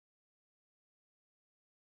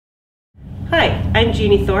Hi, I'm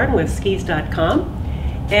Jeannie Thoren with skis.com,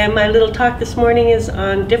 and my little talk this morning is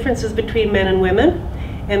on differences between men and women.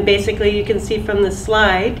 And basically you can see from the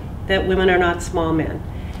slide that women are not small men.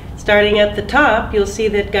 Starting at the top, you'll see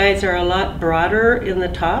that guys are a lot broader in the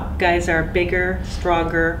top. Guys are bigger,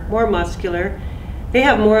 stronger, more muscular. They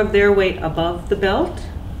have more of their weight above the belt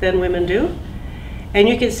than women do. And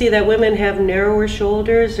you can see that women have narrower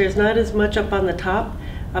shoulders. There's not as much up on the top,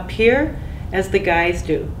 up here, as the guys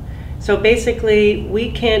do. So basically,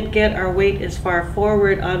 we can't get our weight as far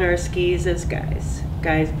forward on our skis as guys.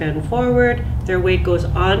 Guys bend forward, their weight goes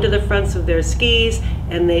onto the fronts of their skis,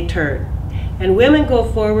 and they turn. And women go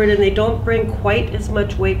forward and they don't bring quite as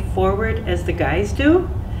much weight forward as the guys do.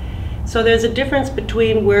 So there's a difference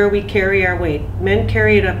between where we carry our weight. Men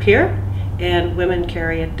carry it up here, and women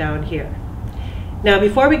carry it down here. Now,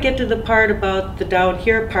 before we get to the part about the down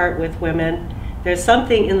here part with women, there's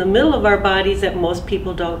something in the middle of our bodies that most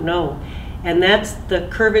people don't know, and that's the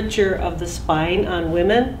curvature of the spine on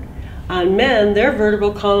women. On men, their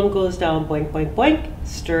vertebral column goes down, boink, boink, boink,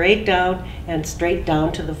 straight down and straight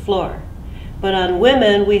down to the floor. But on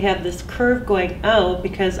women, we have this curve going out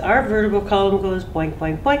because our vertebral column goes boink,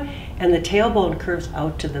 boink, boink, and the tailbone curves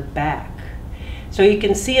out to the back. So you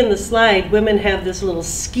can see in the slide, women have this little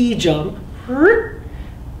ski jump,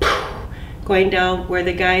 going down where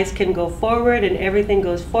the guys can go forward and everything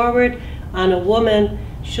goes forward. On a woman,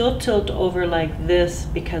 she'll tilt over like this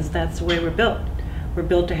because that's the way we're built. We're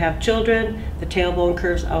built to have children. The tailbone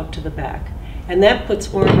curves out to the back. And that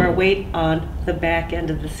puts more of our weight on the back end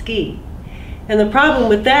of the ski. And the problem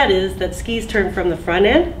with that is that skis turn from the front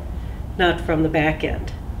end, not from the back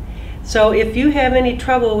end. So if you have any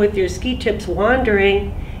trouble with your ski tips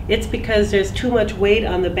wandering, it's because there's too much weight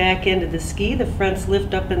on the back end of the ski. The fronts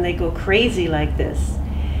lift up and they go crazy like this.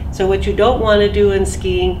 So what you don't want to do in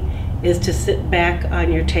skiing is to sit back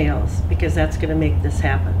on your tails, because that's going to make this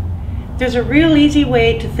happen. There's a real easy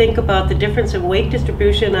way to think about the difference in weight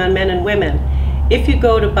distribution on men and women. If you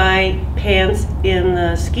go to buy pants in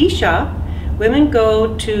the ski shop, women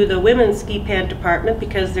go to the women's ski pant department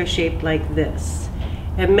because they're shaped like this.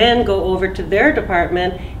 And men go over to their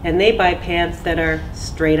department and they buy pants that are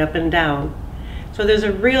straight up and down. So there's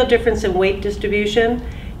a real difference in weight distribution.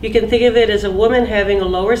 You can think of it as a woman having a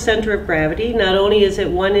lower center of gravity. Not only is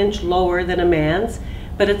it 1 inch lower than a man's,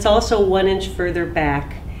 but it's also 1 inch further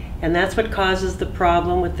back. And that's what causes the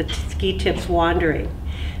problem with the ski tips wandering.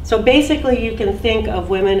 So basically you can think of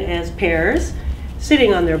women as pairs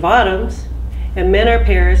sitting on their bottoms, and men are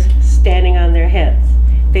pairs standing on their heads.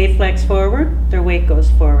 They flex forward, their weight goes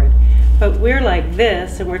forward. But we're like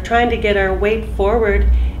this, and we're trying to get our weight forward,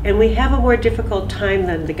 and we have a more difficult time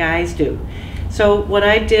than the guys do. So what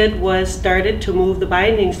I did was started to move the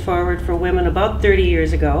bindings forward for women about 30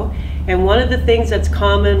 years ago. And one of the things that's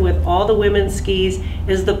common with all the women's skis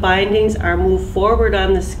is the bindings are moved forward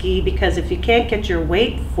on the ski, because if you can't get your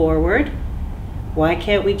weight forward, why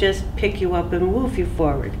can't we just pick you up and move you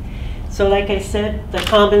forward? So like I said, the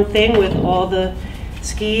common thing with all the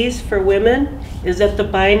skis for women is that the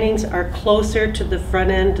bindings are closer to the front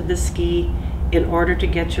end of the ski in order to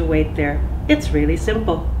get your weight there. It's really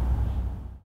simple.